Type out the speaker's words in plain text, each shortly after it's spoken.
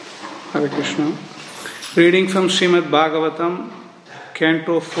Hare Krishna. Reading from Śrīmad Bhāgavatam,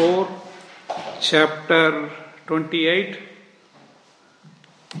 Canto 4, Chapter 28.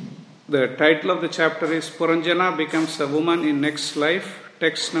 The title of the chapter is Puranjana becomes a woman in next life.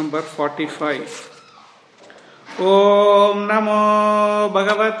 Text number 45. Om Namo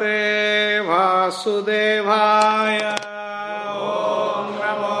Bhagavate Vasudevaya. Om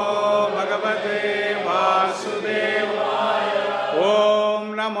Namo Bhagavate Vasudevaya.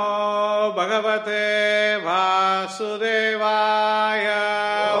 Om Namo Bhagavate Vasudevaya.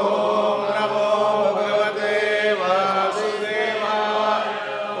 Om Namo Bhagavate Vasudevaya.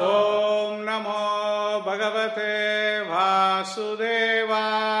 Om Namo Bhagavate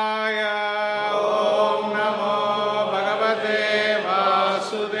Vasudevaya. Om Namo Bhagavate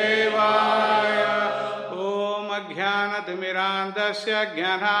Vasudevaya. Om Ajnanatimirandasya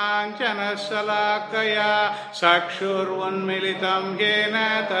Jnananjanashalakaya Sakshurvanmilitam Yena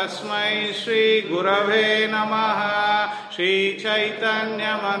Tasmai Shri Gurave Namaha. Shri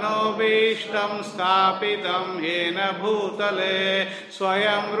Chaitanya Manobishtam Sthapitam Yena Bhutale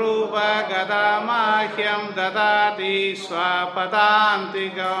Swayam Rupa Gadamahyam Dadati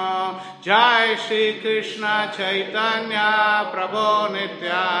Swapadantikam. Jai Shri Kṛṣṇa Chaitanya Prabhu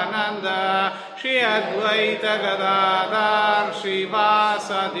Nityananda Shri Advaita Gadadhar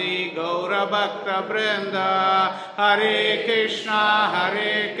Śrīvāsadi Gaura Bhakta Vrinda. Hare Krishna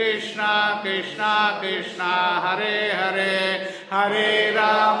Krishna Krishna Hare Hare, Hare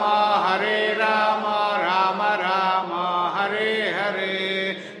Rama Rama Rama Hare Hare.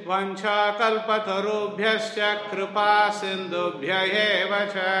 Vancha kalpatarubhyascha kripa sindubhya eva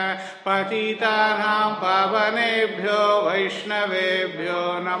cha patitanam pavanebhyo vaishnavebhyo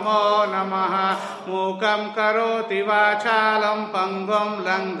namo namaha. Mukam karoti vachalam pangvam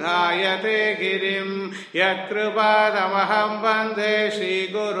langhayate girim yatkripadamaham vande Shri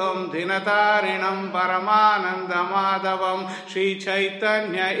Gurum Dhinatarinam Paramanandamadavam Shri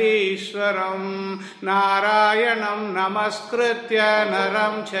Chaitanya Ishwaram Narayanam Namaskritya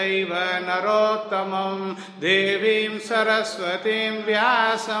Naram Chaiva Narottamam Devim Saraswatim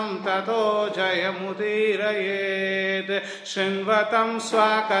Vyasam Tato Jayamudirayed. Shinvatam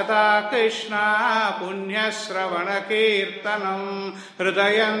Swakata Krishna Punyasravana Kirtanam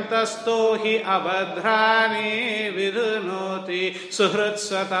Hridayantasto hi abhadrani vidunoti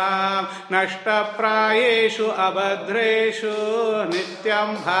suhritsatam Nashtaprayeshu abhadreshu nityam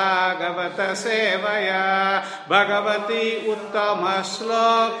bhagavata sevaya Bhagavati uttama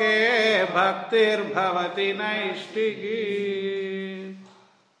sloke bhaktir bhavati naishtiki.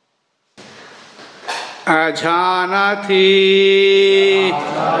 Ajhanati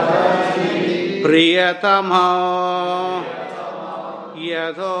priyatama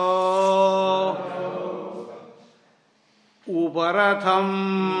yadho uparatham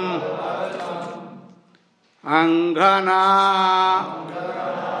angana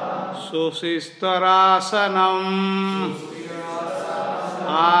susistarasanam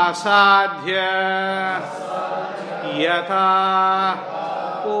asadhya yatha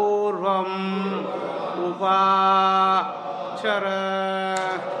purvam upachara.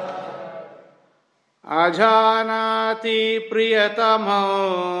 Ajhanati priyatamo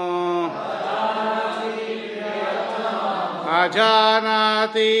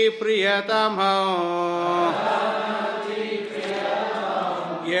Ajhanati priyatamo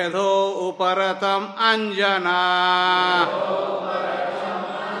yadho uparatam anjana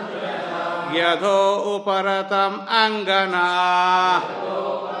yadho uparatam angana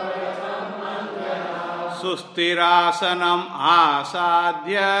sustirasanam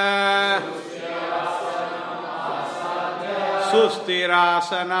asadhya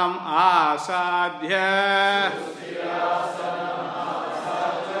sustirasanam asadhya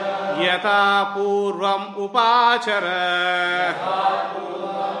yatha purvam upachara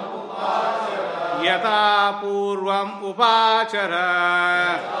yatha purvam upachara.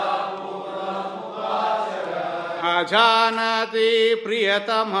 Ajhanati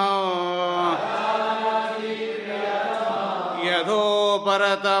priyatamo yadho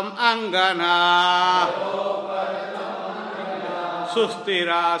paratam angana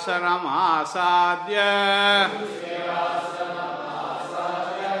sustirasanam asadhya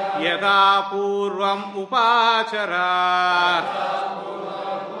yatha purvam upachara.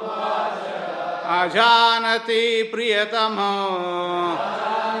 Ajhanati priyatamo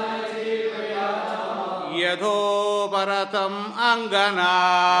yadho paratam angana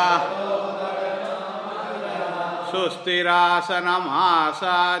sustirasanam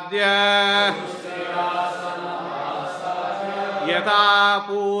asadhya yatha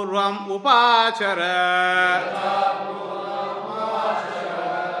purvam upachara.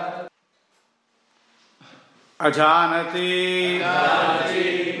 Ajanati,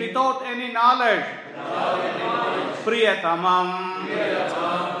 without any knowledge, Priyatamam,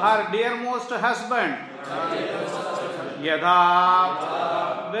 her dearmost husband,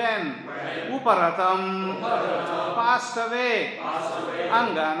 Yada, when Uparatam, passed away,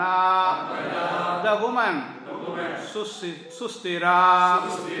 Angana, the woman, Sustira,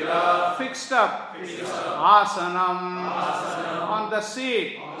 fixed up, Asanam, on the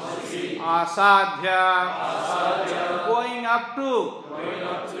seat, Asadhya, going up to,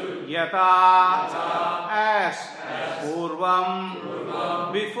 Yata, as, Purvam,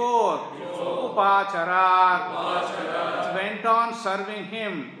 before, Upachara, went on serving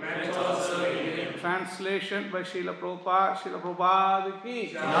him. Translation by Srila Prabhupada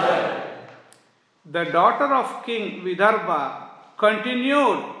ki. The daughter of King Vidarbha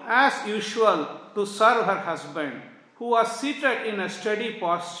continued as usual to serve her husband, who was seated in a steady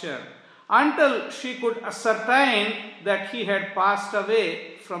posture, until she could ascertain that he had passed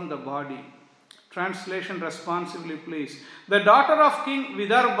away from the body. Translation responsively, please. The daughter of King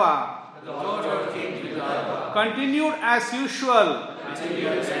Vidarbha continued as usual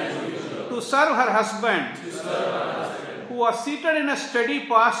to serve her husband, who was seated in a steady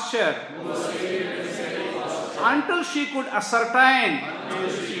posture, until she could ascertain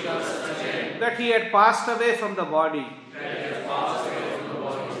that he had passed away from the body.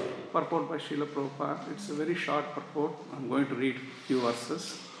 Purport by Srila Prabhupada. It's a very short purport. I'm going to read a few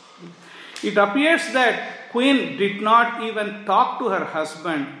verses. It appears that Queen did not even talk to her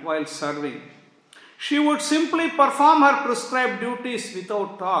husband while serving. She would simply perform her prescribed duties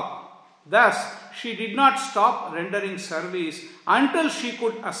without talk. Thus, she did not stop rendering service until she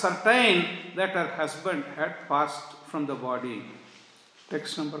could ascertain that her husband had passed from the body.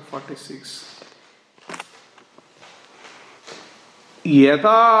 Text number 46.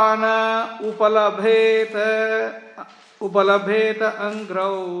 Yatana upalabhet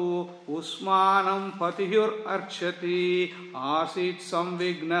angrau usmanam patihur archati asit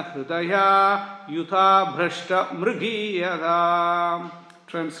samvigna hridaya yutha bhrashta mrigiyada.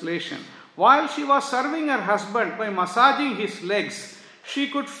 Translation. While she was serving her husband by massaging his legs, she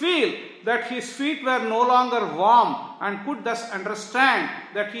could feel that his feet were no longer warm and could thus understand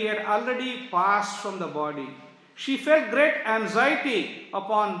that he had already passed from the body. She felt great anxiety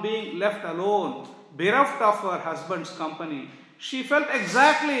upon being left alone, bereft of her husband's company. She felt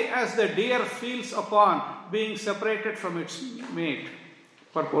exactly as the deer feels upon being separated from its mate.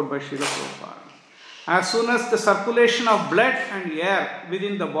 Purport by Srila Prabhupada. As soon as the circulation of blood and air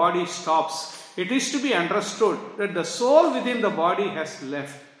within the body stops, it is to be understood that the soul within the body has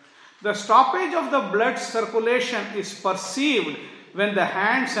left. The stoppage of the blood circulation is perceived when the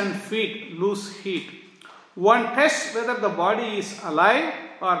hands and feet lose heat. One tests whether the body is alive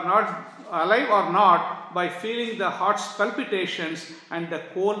or not by feeling the heart's palpitations and the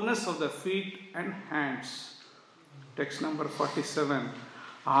coldness of the feet and hands. Text number 47.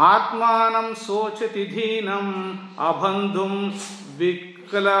 Atmanam sochati dhinam abandhum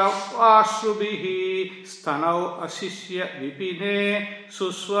viklavashrubihi stanau asishya vipine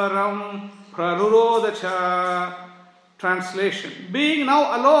suswaram prarurodacha. Translation. Being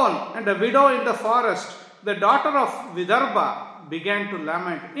now alone and a widow in the forest, the daughter of Vidarbha began to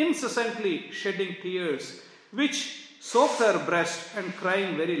lament, incessantly shedding tears, which soaked her breast and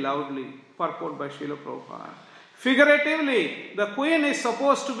crying very loudly. Purport by Srila Prabhupada. Figuratively, the queen is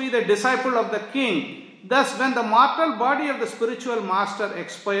supposed to be the disciple of the king. Thus, when the mortal body of the spiritual master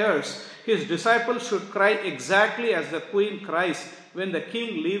expires, his disciple should cry exactly as the queen cries when the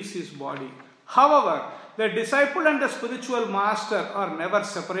king leaves his body. However, the disciple and the spiritual master are never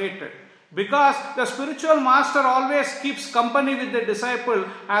separated, because the spiritual master always keeps company with the disciple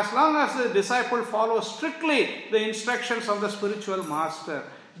as long as the disciple follows strictly the instructions of the spiritual master.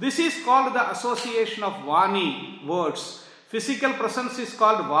 This is called the association of vāṇī, words. Physical presence is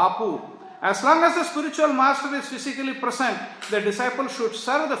called vapuḥ. As long as the spiritual master is physically present, the disciple should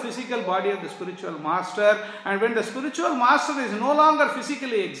serve the physical body of the spiritual master, and when the spiritual master is no longer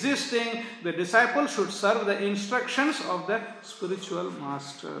physically existing, the disciple should serve the instructions of the spiritual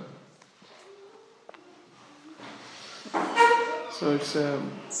master. So it's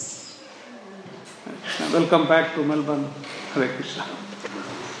welcome back to Melbourne. Hare Krishna.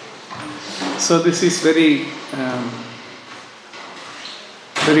 So this is very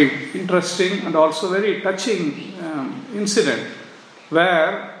interesting and also very touching incident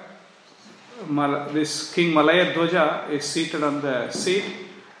where this King Malayadwaja is seated on the seat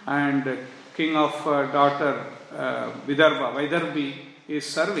and king of daughter Vidarbhi is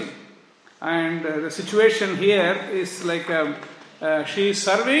serving. And the situation here is like she is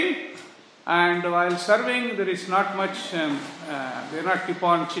serving And while serving, there is not much, they not keep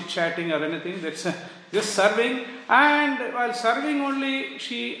on chit-chatting or anything. That's just serving. And while serving only,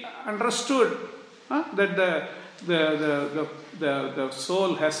 she understood that the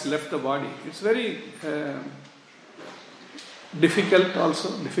soul has left the body. It's very difficult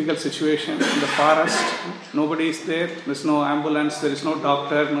situation in the forest. Nobody is there. There's no ambulance. There is no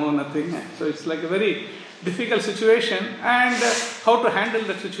doctor. No nothing. So it's like a very difficult situation, and how to handle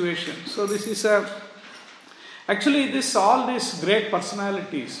that situation. So this is actually all these great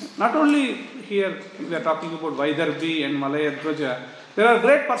personalities. Not only here we are talking about Vaidarbhi and Malayadvaja. There are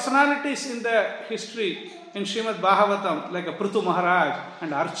great personalities in the history in Śrīmad Bhāgavatam, like Prithu Maharaj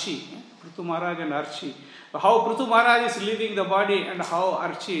and Archi. Prithu Maharaj and Archi. How Prithu Maharaj is leaving the body and how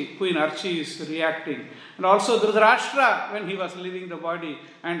Queen Archi is reacting. And also Dhritarashtra when he was leaving the body,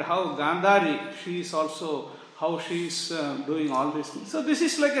 and how Gandhari, how she is doing all these things. So this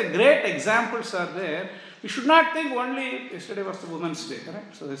is like a great examples are there. We should not think only, yesterday was the Women's Day,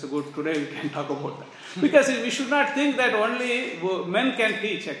 correct? So that's a good, today we can talk about that. Because we should not think that only men can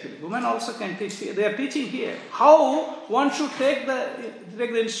teach actually. Women also can teach. They are teaching here. How one should take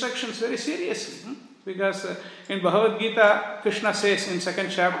the instructions very seriously. Because in Bhagavad Gita, Kṛṣṇa says in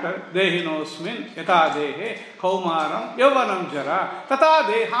 2nd chapter, Dehinosmin yata dehe kaumaram yavanam jara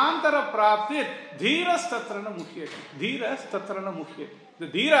tata dehantara praptir dhiras tatrana muhyati. Dhiras tatrana muhyati. The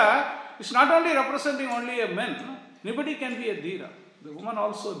dhira is not only representing only a man. Anybody can be a dhira. The woman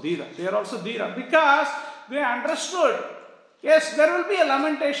also dhira. They are also dhira. Because they understood, yes, there will be a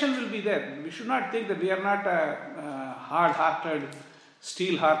lamentation will be there. We should not think that we are not a hard-hearted,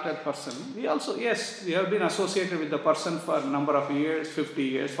 steel-hearted person. We also, yes, we have been associated with the person for a number of years, 50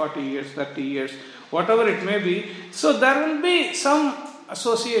 years, 40 years, 30 years, whatever it may be. So there will be some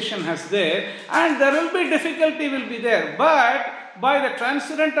association has there, and there will be difficulty will be there. But by the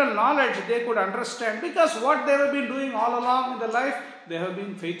transcendental knowledge, they could understand, because what they have been doing all along in the life, they have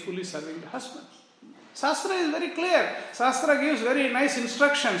been faithfully serving the husband. Shastra is very clear. Shastra gives very nice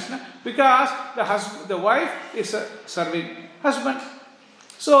instructions, because the wife is serving husband.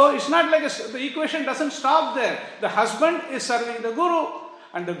 So it's not like the equation doesn't stop there. The husband is serving the Guru,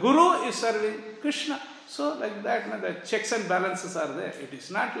 and the Guru is serving Kṛṣṇa. So like that, the checks and balances are there. It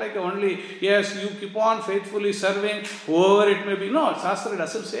is not like only, yes, you keep on faithfully serving, whoever it may be. No, Shastra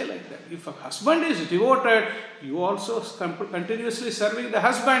doesn't say like that. If a husband is devoted, you also continuously serving the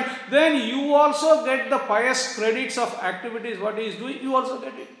husband, then you also get the pious credits of activities, what he is doing, you also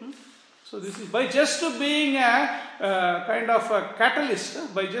get it. So this is by just being a kind of a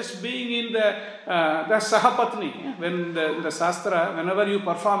catalyst, by just being in the Sahapatni. When the Shastra, whenever you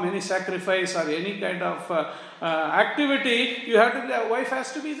perform any sacrifice or any kind of activity, you have to, the wife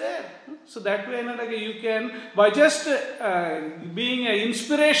has to be there. So that way, you can, by just being an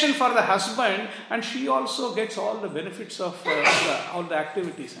inspiration for the husband, and she also gets all the benefits of all the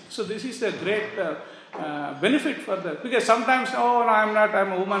activities. So this is a great benefit for that, because sometimes, oh, no,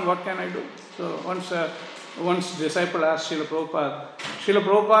 I'm a woman, what can I do? So once disciple asked Srila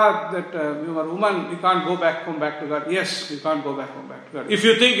Prabhupada that you are a woman, you can't go back home back to God. Yes, you can't go back home back to God if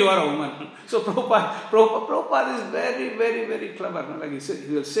you think you are a woman. So Prabhupada is very, very, very clever. Like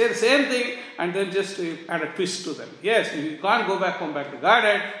he will say the same thing and then just add a twist to them. Yes, you can't go back home back to God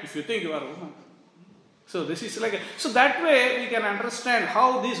if you think you are a woman. So this is so that way we can understand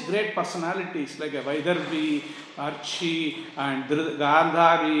how these great personalities like Vaidarbhi, Archi, and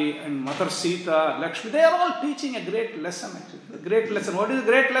Gandhari, and Mother Sita, Lakshmi, they are all teaching a great lesson actually. A great lesson. What is a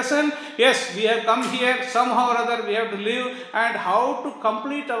great lesson? Yes, we have come here, somehow or other we have to live, and how to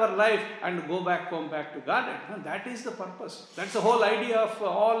complete our life and go back home back to God. That is the purpose. That's the whole idea of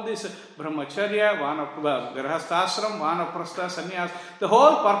all this Brahmacharya, Grahasthashram, Vanaprastha, Sannyas. The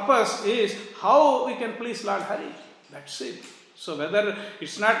whole purpose is how we can please Lord Hari. That's it. So whether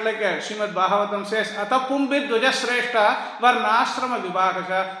it's not like Śrīmad Bhāgavatam says, Atapumbid dvajasreshta varnashrama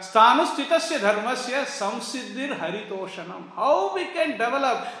vibhakasha sthanustitasya dharmasya samsiddhir haritoshanam. How we can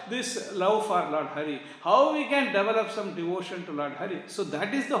develop this love for Lord Hari? How we can develop some devotion to Lord Hari? So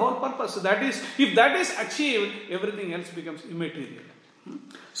that is the whole purpose. So that is, if that is achieved, everything else becomes immaterial.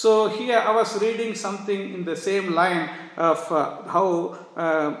 So here I was reading something in the same line of how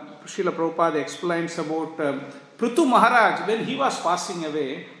Srila Prabhupada explains about Prithu Maharaj, when he was passing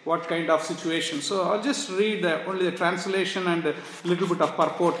away, what kind of situation. So I'll just read only the translation and a little bit of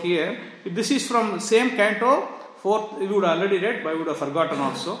purport here. This is from same canto, 4th, we would already read, but I would have forgotten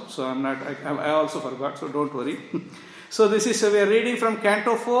also. So I also forgot, so don't worry. So this is, we are reading from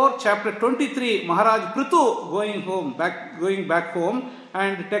canto 4, chapter 23, Maharaj Prithu going back home,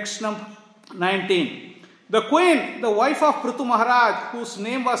 and text number 19. The queen, the wife of Prithu Maharaj, whose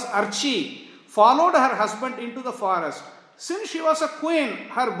name was Archi, followed her husband into the forest. Since she was a queen,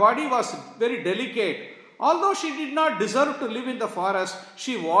 her body was very delicate. Although she did not deserve to live in the forest,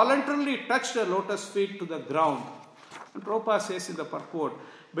 she voluntarily touched her lotus feet to the ground. And Prabhupada says in the purport,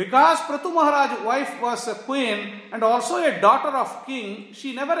 because Prithu Maharaj's wife was a queen and also a daughter of king,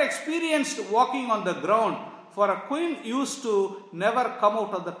 she never experienced walking on the ground, for a queen used to never come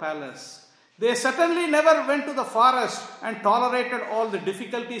out of the palace. They certainly never went to the forest and tolerated all the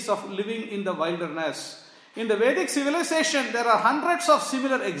difficulties of living in the wilderness. In the Vedic civilization, there are hundreds of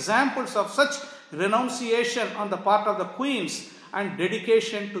similar examples of such renunciation on the part of the queens and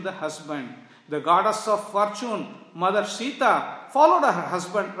dedication to the husband. The goddess of fortune, Mother Sita, followed her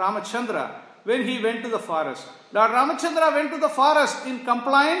husband Ramachandra when he went to the forest. Lord Ramachandra went to the forest in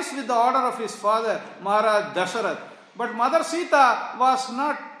compliance with the order of his father, Maharaj Dasarath. But Mother Sita was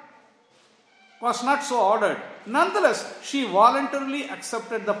not so ordered. Nonetheless, she voluntarily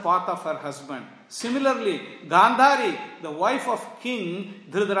accepted the path of her husband. Similarly, Gandhari, the wife of King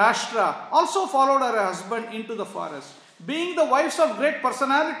Dhritarashtra, also followed her husband into the forest. Being the wives of great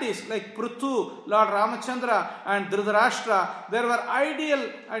personalities like Prithu, Lord Ramachandra and Dhritarashtra, they were ideal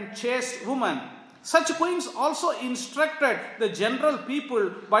and chaste women. Such queens also instructed the general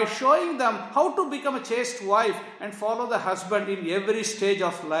people by showing them how to become a chaste wife and follow the husband in every stage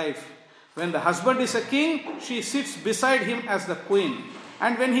of life. When the husband is a king, she sits beside him as the queen.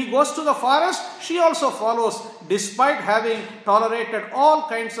 And when he goes to the forest, she also follows, despite having tolerated all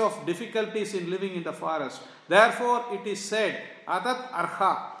kinds of difficulties in living in the forest. Therefore, it is said, Atat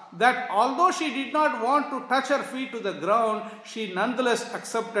Arha, that although she did not want to touch her feet to the ground, she nonetheless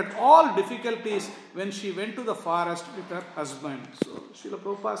accepted all difficulties when she went to the forest with her husband. So, Srila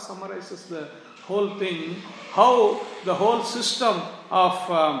Prabhupada summarizes the whole thing, how the whole system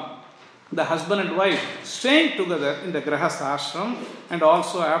of the husband and wife staying together in the Grahastha ashram, and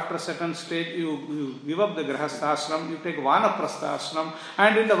also after a certain stage you give up the Grahastha ashram, you take Vanaprastha ashram,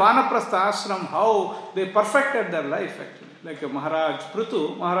 and in the Vanaprastha ashram how they perfected their life actually. Like Maharaj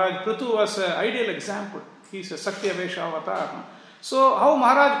Prithu was an ideal example. He's a Satyavesha avatar. So how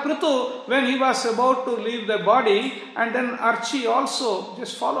Maharaj Prithu, when he was about to leave the body, and then Archi also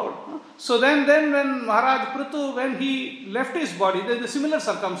just followed. So then when Maharaj Prithu, when he left his body, there are similar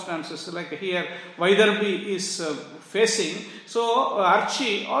circumstances, like here Vaidarbhi is facing. So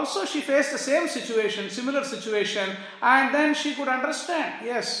Archi also, she faced the same situation, similar situation, and then she could understand,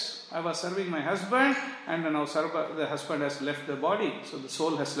 yes, I was serving my husband, and now the husband has left the body, so the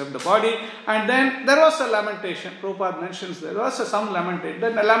soul has left the body, and then there was a lamentation. Prabhupada mentions there was some lamentation.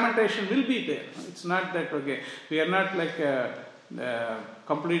 Then the lamentation will be there. It's not that, okay, we are not like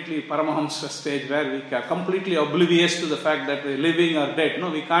completely Paramahamsa stage where we are completely oblivious to the fact that we are living or dead. No,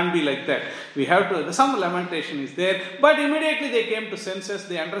 we can't be like that. We have to, some lamentation is there, but immediately they came to senses,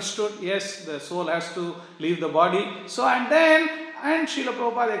 they understood, yes, the soul has to leave the body. So, and Srila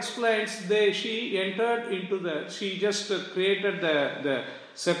Prabhupada explains, she just created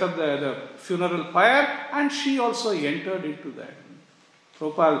set up the funeral pyre, and she also entered into that.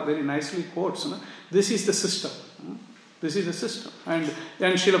 Prabhupada very nicely quotes, this is the system. This is the system. And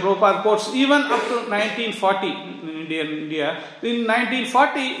then Srila Prabhupada quotes, even up to 1940 in India. In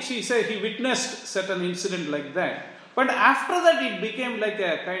 1940, she said he witnessed certain incident like that. But after that, it became like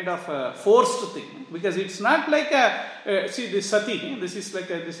a kind of a forced thing, because it's not like this sati. This is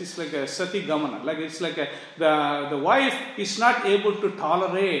like a sati gamana. Like it's like the wife is not able to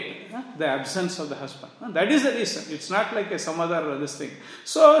tolerate the absence of the husband. That is the reason. It's not like some other this thing.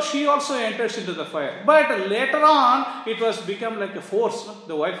 So she also enters into the fire. But later on, it was become like a force.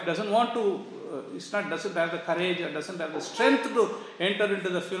 The wife doesn't want to. Doesn't have the courage or doesn't have the strength to enter into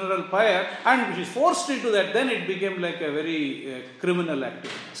the funeral pyre, and she's forced into that, then it became like a very criminal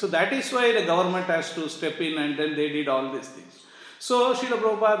activity. So that is why the government has to step in, and then they did all these things. So Srila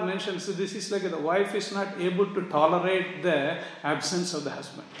Prabhupada mentions, this is like the wife is not able to tolerate the absence of the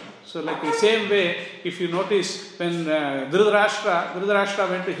husband. So like the same way, if you notice when Dhritarashtra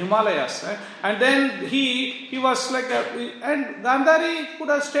went to Himalayas, and then he was like, and Gandhari could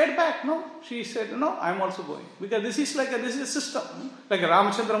have stayed back, no? She said, no, I'm also going. Because this is a system. Like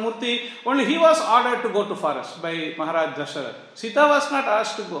Ramachandra Murthy, only he was ordered to go to forest by Maharaj Dasarath. Sita was not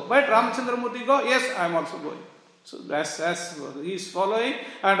asked to go. But Ramachandra Murthy go, yes, I'm also going. So as he is following,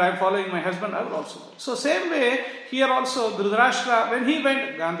 and I'm following my husband, I will also go. So same way, here also Dhritarashtra, when he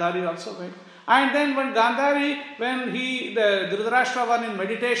went, Gandhari also went. And then when the Dhritarashtra was in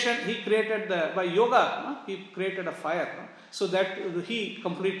meditation, he created by yoga, he created a fire. So that he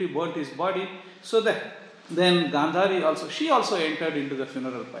completely burnt his body. So that Then Gandhari she also entered into the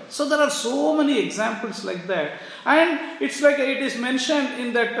funeral pyre. So there are so many examples like that. And it's like it is mentioned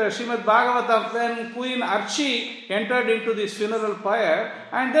in that Śrīmad Bhāgavatam when Queen Archi entered into this funeral pyre,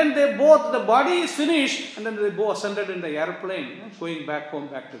 and then the body is finished, and then they both ascended in the airplane, going back home,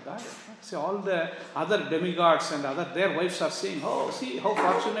 back to God. See, all the other demigods and their wives are saying, oh, see how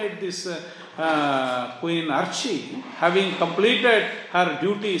fortunate this Queen Archi, having completed her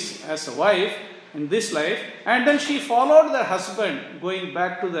duties as a wife in this life, and then she followed the husband going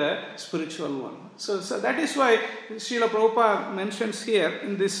back to the spiritual one. So that is why Srila Prabhupada mentions here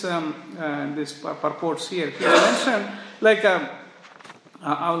in this purports here. He mentioned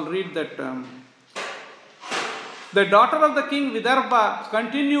I will read that. The daughter of the king Vidarbha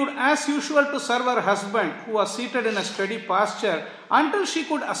continued as usual to serve her husband, who was seated in a steady posture, until she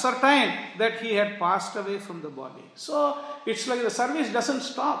could ascertain that he had passed away from the body. So it's like the service doesn't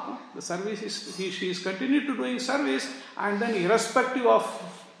stop. The service she is continued to doing service, and then irrespective of,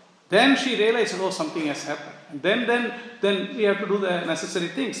 then she realized, oh, something has happened. And then we have to do the necessary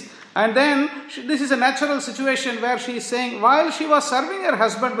things. And then this is a natural situation where she is saying, while she was serving her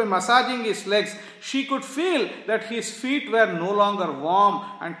husband by massaging his legs, she could feel that his feet were no longer warm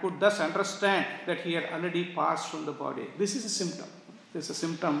and could thus understand that he had already passed from the body. This is a symptom. This is a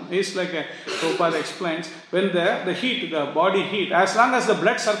symptom. It's like Prabhupada explains, when the heat, the body heat, as long as the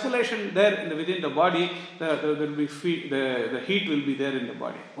blood circulation there within the body, the heat will be there in the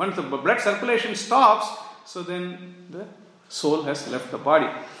body. Once the blood circulation stops, so then the soul has left the body.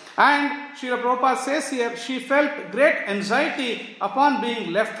 And Srila Prabhupada says here, she felt great anxiety upon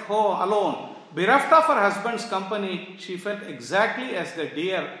being left alone. Bereft of her husband's company, she felt exactly as the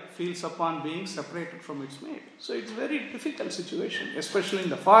deer feels upon being separated from its mate. So it's a very difficult situation, especially in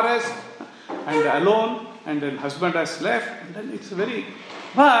the forest and alone, and then husband has left, and then it's very.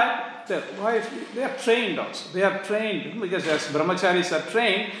 But the wife, they are trained also. They are trained because as brahmacharis are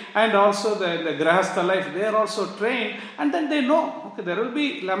trained, and also the grahastha life, they are also trained, and then they know, okay, there will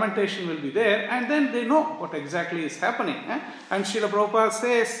be lamentation will be there, and then they know what exactly is happening. And Srila Prabhupada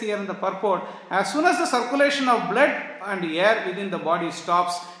says here in the purport, as soon as the circulation of blood and air within the body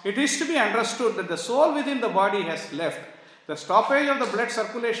stops, it is to be understood that the soul within the body has left. The stoppage of the blood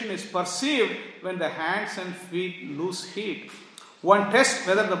circulation is perceived when the hands and feet lose heat. One tests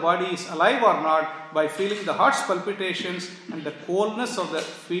whether the body is alive or not by feeling the heart's palpitations and the coldness of the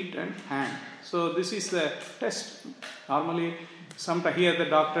feet and hand. So this is the test. Normally, sometimes here the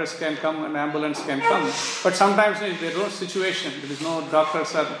doctors can come, an ambulance can come, but sometimes if there is no situation, there is no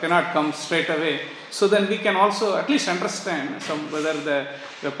doctors cannot come straight away. So then we can also at least understand whether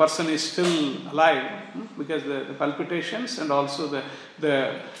the person is still alive, because the palpitations and also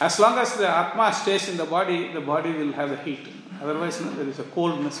the as long as the Atma stays in the body will have the heat. Otherwise, there is a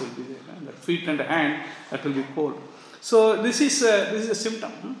coldness will be there. The feet and the hand, that will be cold. So this is a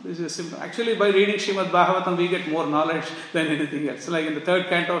symptom. This is a symptom. Actually, by reading Śrīmad Bhāgavatam, we get more knowledge than anything else. Like in the third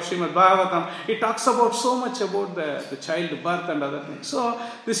canto of Śrīmad Bhāgavatam, it talks about so much about the childbirth and other things. So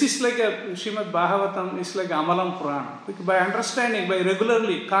this is like Śrīmad Bhāgavatam is like Amalam Purana. By understanding, by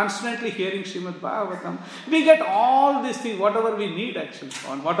regularly, constantly hearing Śrīmad Bhāgavatam, we get all these things, whatever we need actually,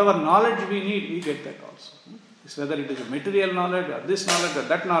 on whatever knowledge we need, we get that also. Whether it is a material knowledge or this knowledge or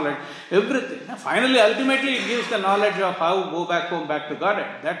that knowledge, everything. Finally, ultimately, it gives the knowledge of how go back home, back to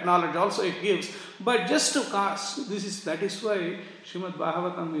Godhead. That knowledge also it gives. But just to cast, that is why Śrīmad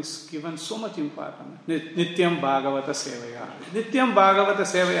Bhāgavatam is given so much importance. Nityam Bhāgavata Sevaya. Nityam Bhāgavata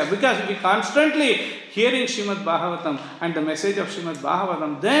Sevaya. Because we constantly hearing Śrīmad Bhāgavatam and the message of Śrīmad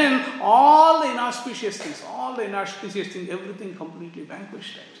Bhāgavatam, then all the inauspicious things, everything completely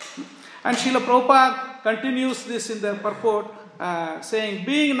vanquished. And Srila Prabhupada continues this in the purport, saying,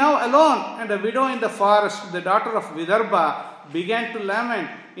 being now alone and a widow in the forest, the daughter of Vidarbha began to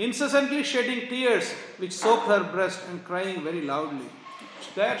lament, incessantly shedding tears which soaked her breast and crying very loudly.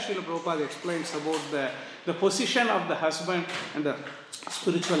 There Srila Prabhupada explains about the position of the husband and the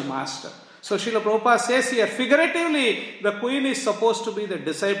spiritual master. So Srila Prabhupada says here, figuratively, the queen is supposed to be the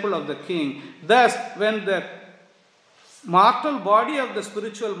disciple of the king. Thus, when the mortal body of the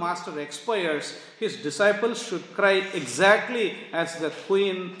spiritual master expires, his disciples should cry exactly as the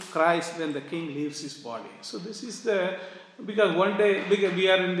queen cries when the king leaves his body. So this is because one day, because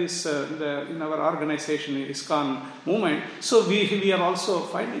we are in this, in our organization, ISKCON movement, so we are also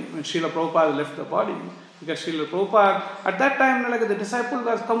finding when Srila Prabhupada left the body, because Srila Prabhupada, at that time, like the disciple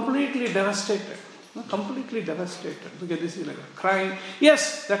was completely devastated. Completely devastated, because this is like a crying.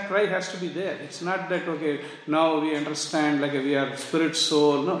 Yes, that cry has to be there. It's not that, okay, now we understand, like we are spirit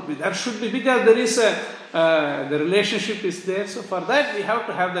soul. No, that should be, because there is the relationship is there. So for that, we have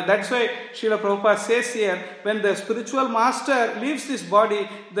to have that. That's why Srila Prabhupada says here, when the spiritual master leaves this body,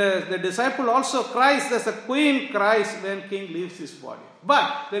 the disciple also cries. There's a queen cries when king leaves his body.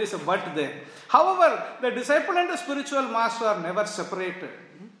 But there is a but there. However, the disciple and the spiritual master are never separated.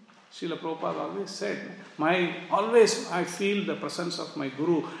 Srila Prabhupada always said, I feel the presence of my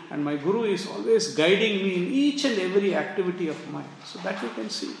Guru, and my Guru is always guiding me in each and every activity of mine. So that you can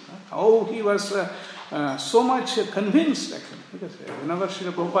see how he was so much convinced, actually. Because whenever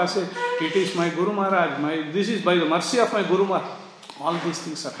Srila Prabhupada said, it is my Guru Maharaj, this is by the mercy of my Guru Maharaj, all these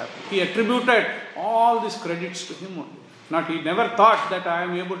things are happening. He attributed all these credits to him only. He never thought that I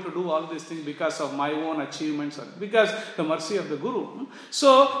am able to do all these things because of my own achievements, or because the mercy of the Guru.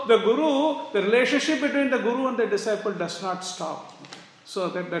 So the Guru, the relationship between the Guru and the disciple does not stop. So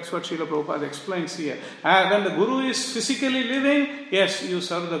that's what Srila Prabhupada explains here. When the Guru is physically living, yes, you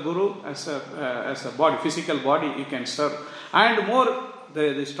serve the Guru as a body, physical body you can serve. And more,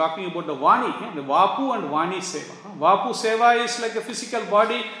 is talking about the vāṇī, the vapuḥ and vāṇī seva. Vapuḥ seva is like a physical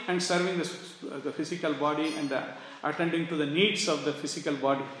body and serving the physical body and attending to the needs of the physical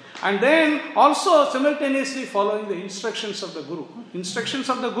body. And then also simultaneously following the instructions of the Guru. Instructions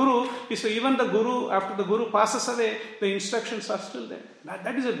of the Guru is even the Guru, after the Guru passes away, the instructions are still there.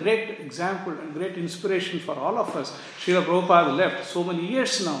 That is a great example and great inspiration for all of us. Srila Prabhupada left so many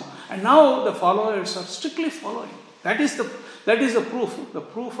years now, and now the followers are strictly following. That is the proof. The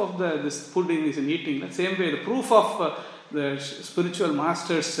proof of this pudding is in eating. The same way, the proof of the spiritual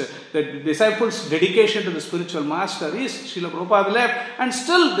masters, the disciples' dedication to the spiritual master is Srila Prabhupada left, and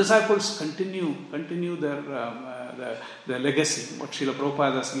still disciples continue the legacy, what Srila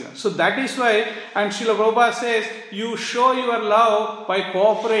Prabhupada has given. So that is why, and Srila Prabhupada says, you show your love by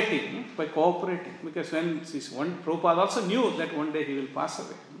cooperating, because when Prabhupada also knew that one day he will pass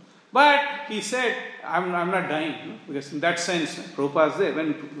away. But he said, I'm not dying, because in that sense, Prabhupada is there.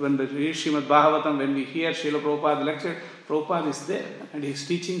 When we read Śrīmad Bhāgavatam, when we hear Srila Prabhupada lecture, Prabhupada is there, and his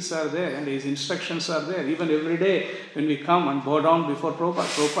teachings are there, and his instructions are there. Even every day when we come and bow down before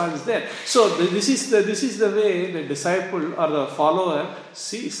Prabhupada is there. So this is the way the disciple or the follower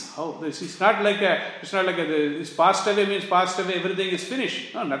sees how this is not like this passed away means passed away, everything is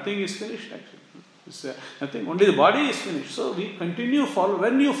finished. No, nothing is finished actually. Nothing, only the body is finished. So we continue follow.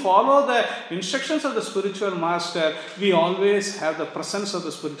 When you follow the instructions of the spiritual master, we always have the presence of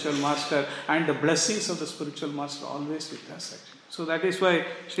the spiritual master and the blessings of the spiritual master always with us actually. So that is why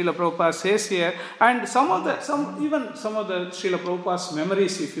Srila Prabhupada says here, and some of the Srila Prabhupada's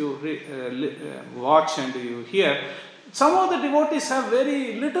memories, if you watch and you hear, some of the devotees have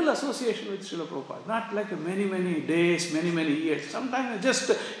very little association with Srila Prabhupada. Not like many days, many years. Sometimes just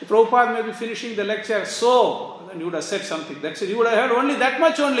Prabhupada may be finishing the lecture, so then you would have said something. That's it. You would have heard only that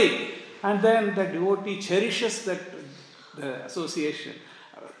much only. And then the devotee cherishes the association.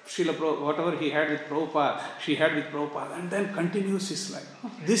 Srila Prabhupada, whatever he had with Prabhupada, she had with Prabhupada, and then continues his life.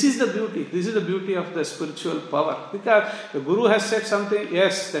 This is the beauty. This is the beauty of the spiritual power. Because the Guru has said something,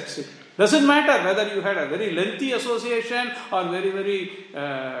 yes, that's it. Doesn't matter whether you had a very lengthy association or very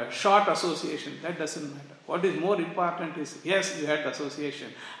short association. That doesn't matter. What is more important is, yes, you had association.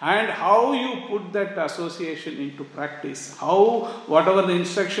 And how you put that association into practice. How, whatever the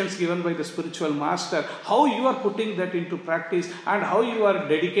instructions given by the spiritual master, how you are putting that into practice and how you are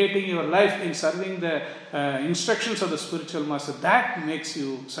dedicating your life in serving the instructions of the spiritual master. That makes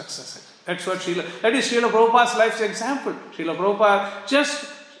you successful. That is Srila Prabhupada's life's example. Srila Prabhupada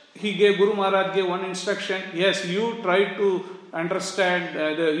Guru Maharaj gave one instruction. Yes, you try to understand,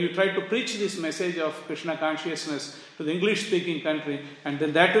 you try to preach this message of Kṛṣṇa consciousness to the English-speaking country, and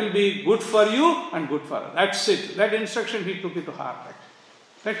then that will be good for you and good for us. That's it. That instruction he took it to heart.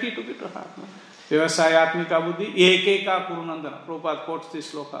 Vyavasayatmika buddhi ekeka Karuṇānidhi. Prabhupada quotes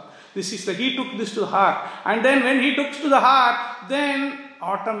this sloka. He took this to heart. And then when he took to the heart, then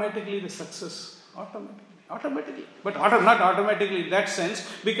automatically the success. Automatically. But not automatically in that sense,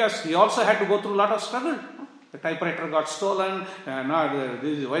 because he also had to go through a lot of struggle. The typewriter got stolen,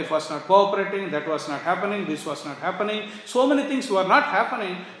 his wife was not cooperating, that was not happening, this was not happening. So many things were not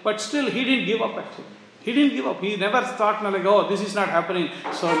happening, but still he didn't give up actually. He didn't give up. He never thought this is not happening,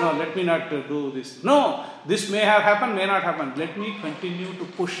 so no, let me not do this. No, this may have happened, may not happen. Let me continue to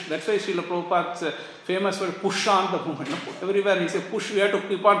push. That's why Srila Prabhupada's famous word, push on the movement. Everywhere he says push, we have to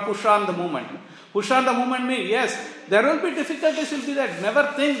keep on push on the movement. Push on the movement means, yes, there will be difficulties will be there.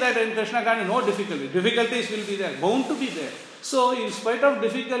 Never think that in Kṛṣṇa consciousness, no difficulties. Difficulties will be there, bound to be there. So in spite of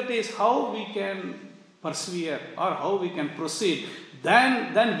difficulties, how we can persevere or how we can proceed,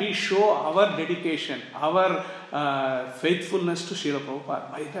 then we show our dedication, our faithfulness to Srila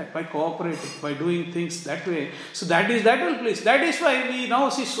Prabhupada by cooperating, by doing things that way. So that will please. That is why we now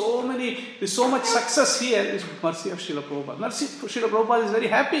see so much success here is mercy of Srila Prabhupada. Mercy for Srila Prabhupada is very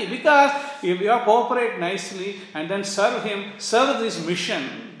happy because if you cooperate nicely and then serve him, serve this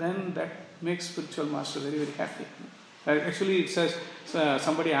mission, then that makes spiritual master very, very happy. Actually, it says,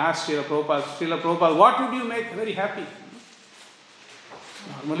 somebody asked Srila Prabhupada, what would you make very happy?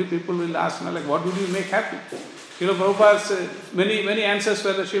 Normally people will ask, like, what would you make happy? Srila Prabhupada, many answers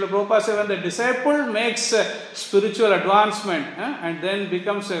were that Srila Prabhupada said, when the disciple makes spiritual advancement and then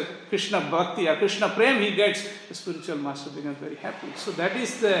becomes a Kṛṣṇa bhakti or Kṛṣṇa prem, he gets, the spiritual master becomes very happy. So that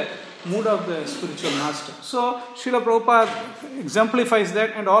is the mood of the spiritual master. So Srila Prabhupada exemplifies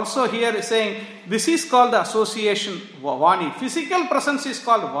that, and also here is saying, this is called the association vāṇī. Physical presence is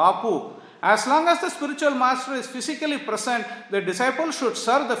called vapuḥ. As long as the spiritual master is physically present, the disciple should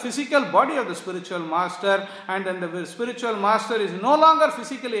serve the physical body of the spiritual master, and then the spiritual master is no longer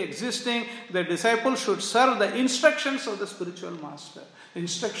physically existing, the disciple should serve the instructions of the spiritual master. The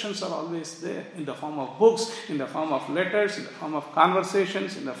instructions are always there in the form of books, in the form of letters, in the form of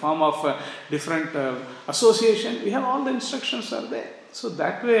conversations, in the form of different association. We have all the instructions are there. So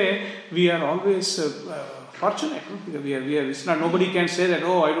that way we are always fortunate. It's not, nobody can say that,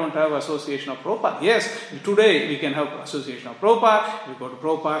 I don't have association of Prabhupada. Yes, today we can have association of Prabhupada. You go to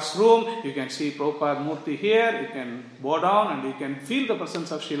Prabhupada's room, you can see Prabhupada Murti here, you can bow down and you can feel the presence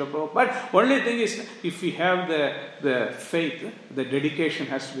of Srila Prabhupada. But only thing is, if we have the faith, the dedication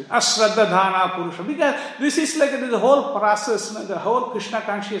has to be asraddha dhana purusha. Because this is like the whole process, the whole Krishna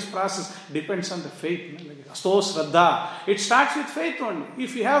conscious process depends on the faith. So Shraddha. It starts with faith only.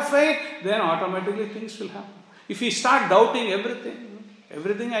 If you have faith, then automatically things will happen. If you start doubting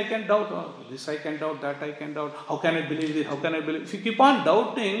everything I can doubt. This I can doubt, that I can doubt. How can I believe this? How can I believe? If you keep on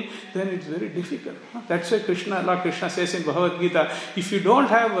doubting, then it's very difficult. That's why Lord Krishna says in Bhagavad Gita, if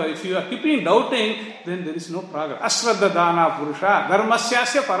you are keeping doubting, then there is no progress. Asraddha dana purusha,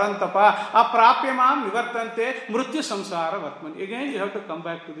 dharmasyasya parantapa, aprapyamam nivartante, mrityu samsara vartmani. Again, you have to come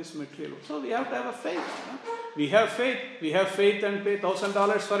back to this material. So we have to have a faith. We have faith. We have faith and pay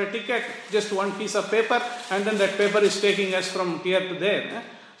 $1,000 for a ticket, just one piece of paper, and then that paper is taking us from here to there.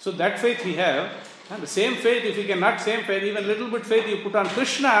 So that faith we have. And the same faith, if you cannot same faith, even little bit faith you put on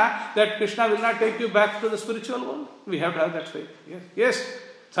Kṛṣṇa, that Kṛṣṇa will not take you back to the spiritual world. We have to have that faith. Yes.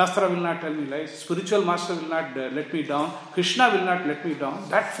 Shastra will not tell me lies. Spiritual master will not let me down. Kṛṣṇa will not let me down.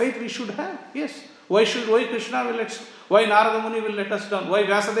 That faith we should have. Yes. Why Kṛṣṇa will let us? Why Narada Muni will let us down? Why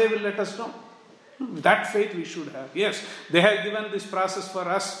Vyasadeva will let us down? That faith we should have. Yes. They have given this process for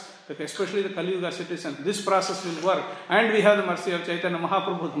us, especially the Kali Yuga citizens. This process will work. And we have the mercy of Chaitanya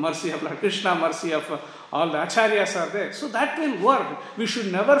Mahaprabhu, the mercy of Lord Kṛṣṇa, mercy of all the acharyas are there. So that will work. We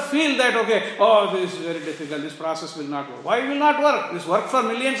should never feel that, this is very difficult, this process will not work. Why will not work? This worked for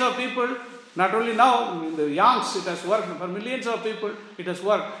millions of people. Not only now, in the Yangs it has worked, for millions of people it has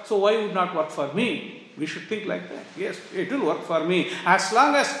worked. So why would not work for me? We should think like that. Yes, it will work for me. As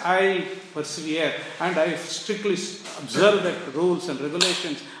long as I persevere and I strictly observe the rules and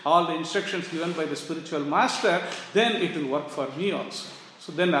regulations, all the instructions given by the spiritual master, then it will work for me also.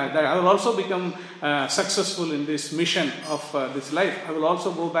 So then I will also become successful in this mission of this life. I will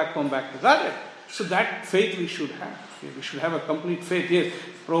also come back to Godhead. So that faith we should have. We should have a complete faith. Yes,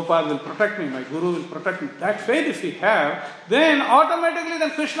 Prabhupada will protect me, my Guru will protect me. That faith if we have, then automatically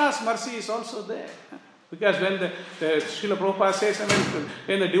then Krishna's mercy is also there. Because when the Srila Prabhupada says,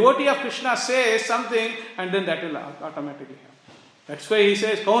 when the devotee of Krishna says something, and then that will automatically happen. That's why he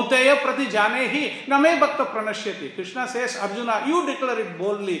says, Kaunteya prati janehi name bhakta pranashyati. Krishna says, Arjuna, you declare it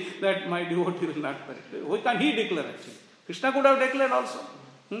boldly that my devotee will not perish. Why can't he declare actually? Krishna could have declared also.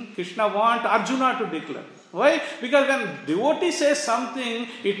 Krishna wants Arjuna to declare. Why? Because when devotee says something,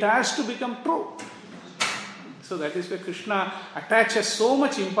 it has to become true. So that is why Krishna attaches so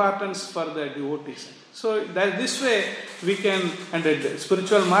much importance for the devotees. So that this way we can, and the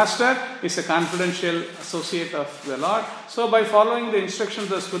spiritual master is a confidential associate of the Lord. So by following the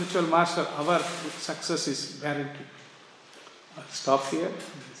instructions of the spiritual master, our success is guaranteed. I'll stop here.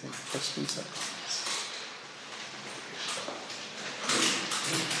 Questions or comments?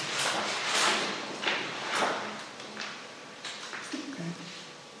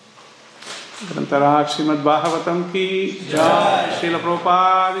 ग्रंथराज Shrimad Bhagavatam की जय, श्रील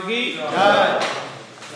प्रभुपाद की जय।